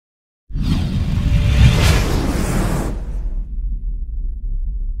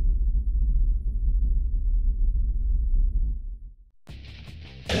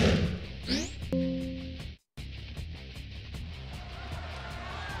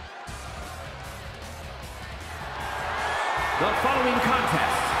The following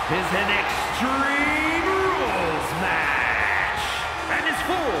contest is an Extreme Rules match and is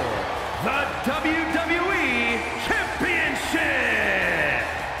for the WWE Championship.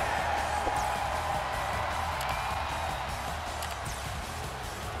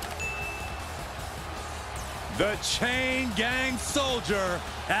 The Chain Gang Soldier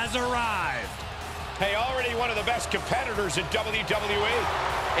has arrived. Hey, already one of the best competitors in WWE.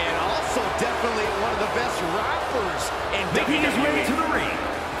 And also definitely one of the best rappers in WWE. Making his way to the ring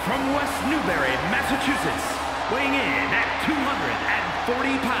from West Newbury, Massachusetts, weighing in at 240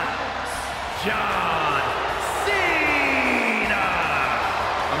 pounds, John Cena.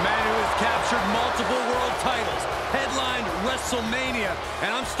 A man who has captured multiple world titles, headlined WrestleMania,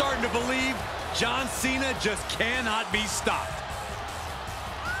 and I'm starting to believe John Cena just cannot be stopped.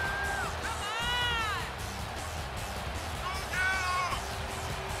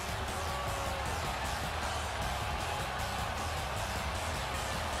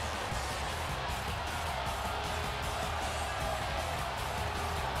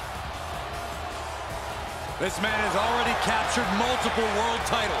 This man has already captured multiple world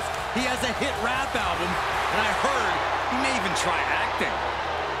titles. He has a hit rap album, and I heard he may even try acting.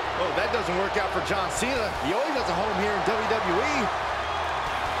 Oh, that doesn't work out for John Cena. He always has a home here in WWE.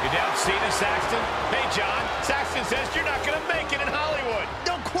 You doubt Cena, Saxton? Hey, John, Saxton says you're not going to make it in Hollywood.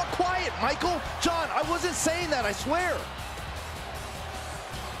 No, quiet, Michael. John, I wasn't saying that, I swear.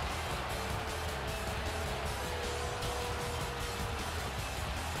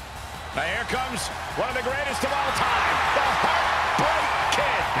 Now here comes one of the greatest of all time, the Heartbreak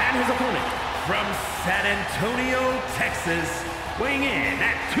Kid. And his opponent from San Antonio, Texas, weighing in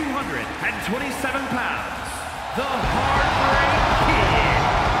at 227 pounds, the Heartbreak Kid,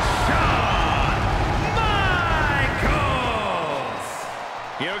 Shawn Michaels.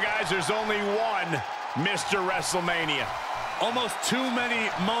 You guys, there's only one Mr. WrestleMania. Almost too many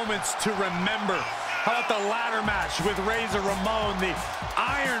moments to remember. How about the ladder match with Razor Ramon, the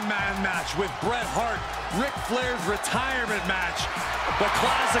Iron Man match with Bret Hart, Ric Flair's retirement match, the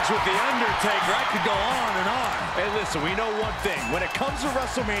classics with The Undertaker. I could go on and on. Hey, listen, we know one thing. When it comes to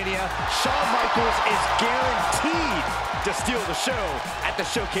WrestleMania, Shawn Michaels is guaranteed to steal the show at the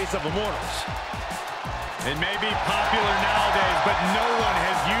Showcase of Immortals. It may be popular nowadays, but no one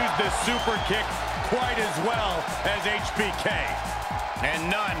has used this super kick quite as well as HBK. And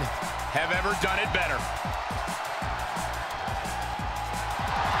none have ever done it better.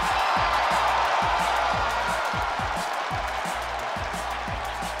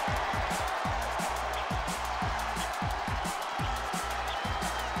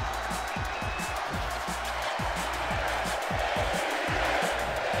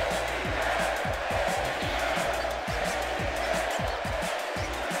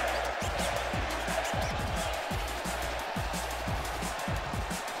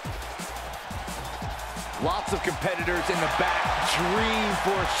 Lots of competitors in the back dream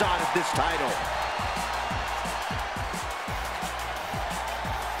for a shot at this title.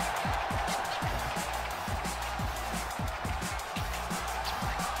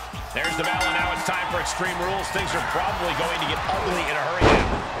 There's the bell, and now it's time for Extreme Rules. Things are probably going to get ugly in a hurry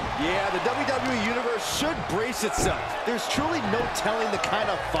now. Yeah, the WWE Universe should brace itself. There's truly no telling the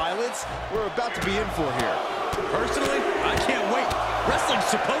kind of violence we're about to be in for here. Personally, I can't wait. Wrestling's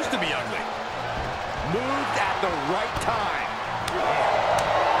supposed to be ugly. Moved at the right time.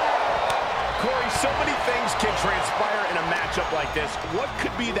 Corey, so many things can transpire in a matchup like this. What could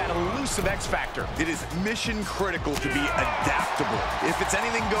be that elusive X factor? It is mission critical to be adaptable. If it's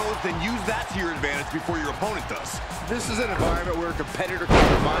anything goes, then use that to your advantage before your opponent does. This is an environment where a competitor can be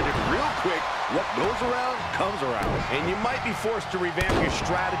reminded real quick what goes around comes around. And you might be forced to revamp your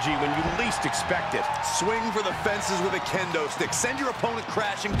strategy when you least expect it. Swing for the fences with a kendo stick. Send your opponent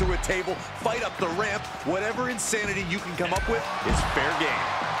crashing through a table. Fight up the ramp. Whatever insanity you can come up with is fair game.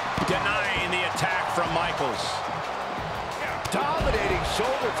 Denying the attack from Michaels. Dominating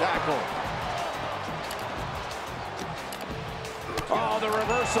shoulder tackle. Oh, the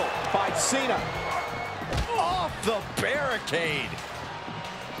reversal by Cena. Off the barricade.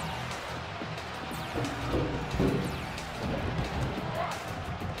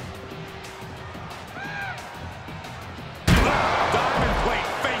 Diamond plate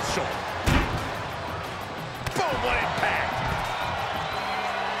facial. Boom, what impact.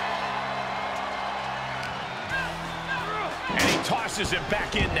 And he tosses it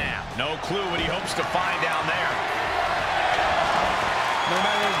back in now. No clue what he hopes to find down there. No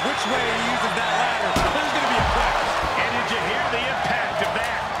matter which way he uses that ladder, there's going to be a crash. And did you hear the impact of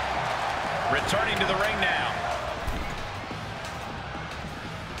that? Returning to the ring now.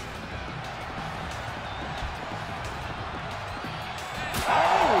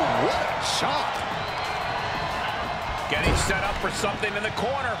 chop. Getting set up for something in the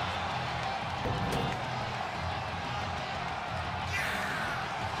corner.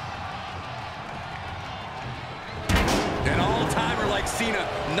 An all-timer like Cena,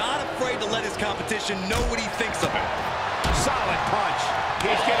 not afraid to let his competition know what he thinks of him. Solid punch.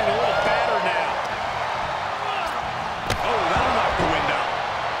 He's getting a little battered now. Oh, that'll knock the wind out.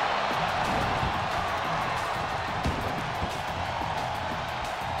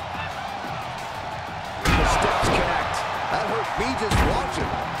 The steps connect. That hurt me just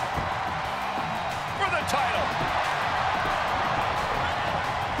watching. For the title.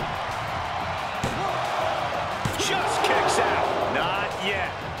 Just kicks out. Not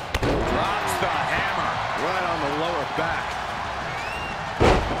yet. Drops the hammer. Right on the lower back.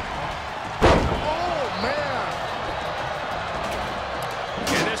 Oh, man.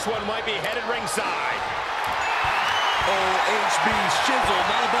 And this one might be headed ringside. Oh, HB shizzle,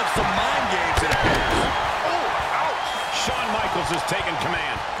 not above some mind games it appears. Oh, ouch. Shawn Michaels has taken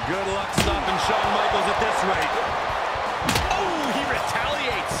command. Good luck stopping Shawn Michaels at this rate. Oh, he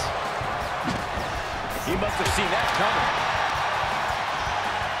retaliates. He must have seen that coming.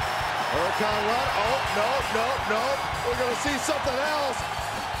 Hurricane run. Oh, no. We're going to see something else.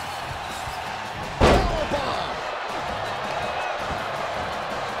 Powerbomb.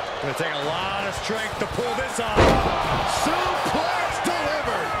 Gonna take a lot of strength to pull this off. Suplex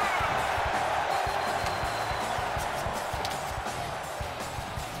delivered.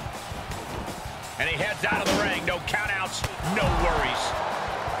 And he heads out of the ring. No countouts, no worries.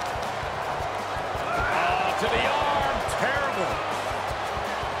 Oh, to the arm. Terrible.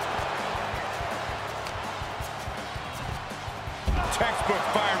 Textbook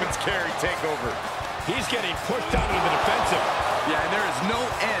fireman's carry takeover. He's getting pushed down into the defensive. Yeah, and there is no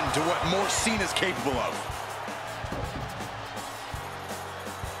end to what more Cena's capable of.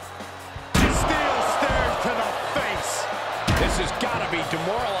 Steel stairs to the face. This has got to be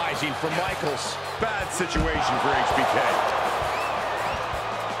demoralizing for Michaels. Bad situation for HBK.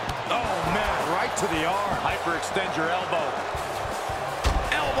 Oh, man, right to the arm. Hyperextend your elbow.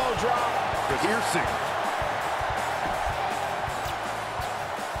 Elbow drop. Piercing.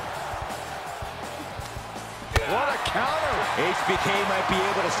 What a counter. HBK might be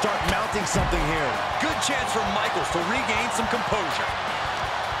able to start mounting something here. Good chance for Michaels to regain some composure.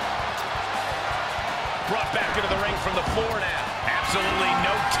 Brought back into the ring from the floor now. Absolutely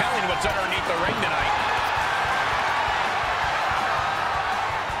no telling what's underneath the ring tonight.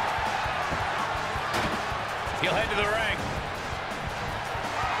 He'll head to the ring.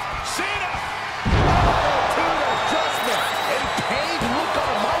 Cena! To the adjustment. A pained look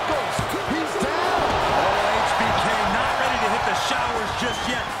on Michaels. He's down. Oh, HBK not ready to hit the showers just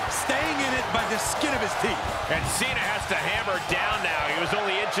yet. Staying in it by the skin of his teeth. And Cena has to hammer down now. He was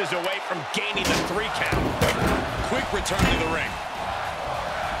only inches away from gaining the 3 count. Quick return to the ring.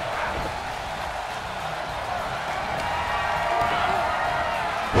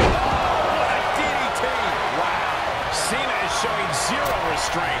 Cena is showing zero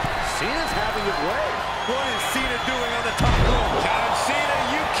restraint. Cena's having it way. What is Cena doing on the top rope? John Cena,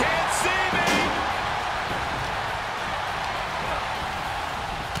 you can't see me!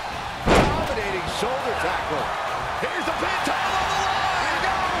 Dominating shoulder tackle. Here's the pin, title on the line! Here we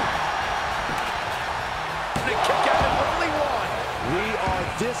go! The kick out of only one. We are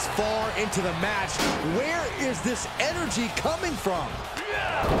this far into the match. Where is this energy coming from?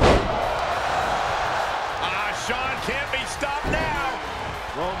 Shawn can't be stopped now.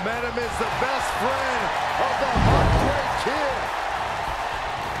 Momentum is the best friend of the Heartbreak Kid.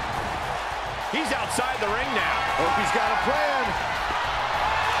 He's outside the ring now. Hope he's got a plan.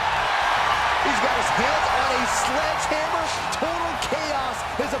 He's got his hands on a sledgehammer. Total chaos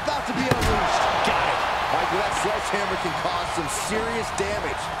is about to be unleashed. Got it. Michael, that sledgehammer can cause some serious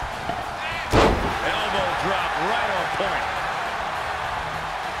damage. Elbow drop right on point.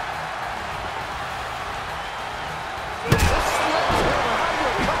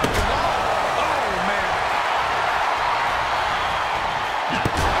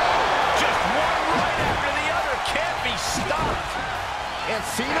 And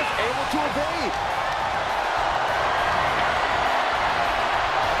Cena's able to evade.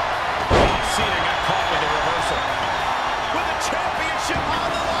 Cena got caught with a reversal. With the championship on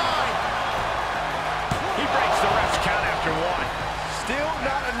the line. He breaks the ref's count after 1. Still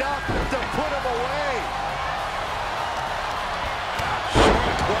not enough to put him away.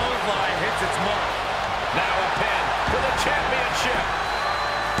 Short clothesline hits its mark. Now a pin for the championship.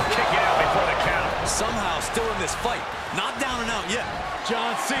 Kick it out before the count. Somehow still in this fight. Not down and out yet.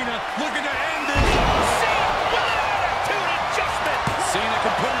 John Cena looking to end it. Cena with an attitude adjustment. Cena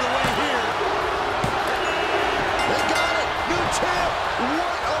can put it away here.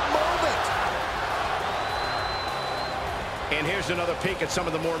 here's another peek at some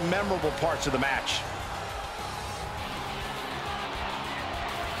of the more memorable parts of the match.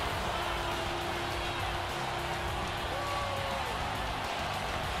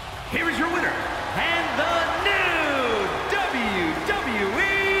 Here is your winner, and the new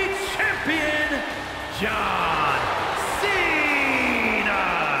WWE Champion, John Cena!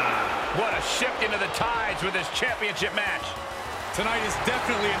 What a shift into the tides with this championship match. Tonight is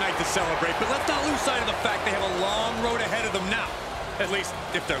definitely a night to celebrate, but let's not lose sight of the fact they have a long road ahead of them now. At least,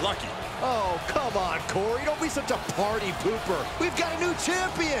 if they're lucky. Oh, come on, Corey. Don't be such a party pooper. We've got a new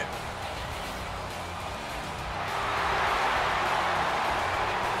champion.